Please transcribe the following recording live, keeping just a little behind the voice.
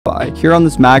Here on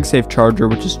this MagSafe charger,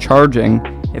 which is charging,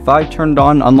 if I turn it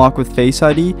on unlock with Face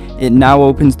ID, it now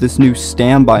opens this new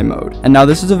standby mode. And now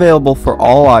this is available for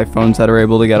all iPhones that are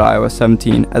able to get iOS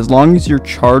 17. As long as you're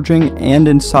charging and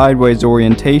in sideways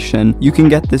orientation, you can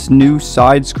get this new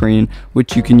side screen,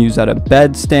 which you can use at a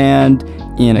bedstand,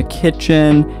 in a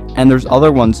kitchen, and there's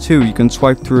other ones too. You can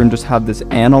swipe through and just have this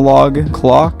analog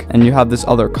clock, and you have this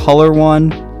other color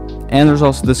one. And there's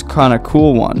also this kind of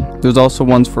cool one. There's also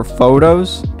ones for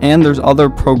photos, and there's other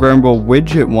programmable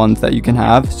widget ones that you can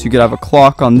have. So you could have a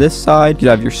clock on this side, you could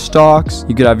have your stocks,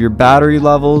 you could have your battery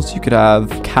levels, you could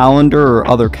have calendar or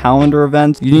other calendar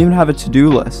events. You can even have a to-do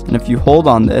list. And if you hold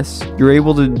on this, you're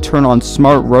able to turn on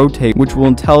Smart Rotate, which will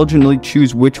intelligently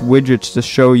choose which widgets to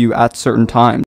show you at certain times.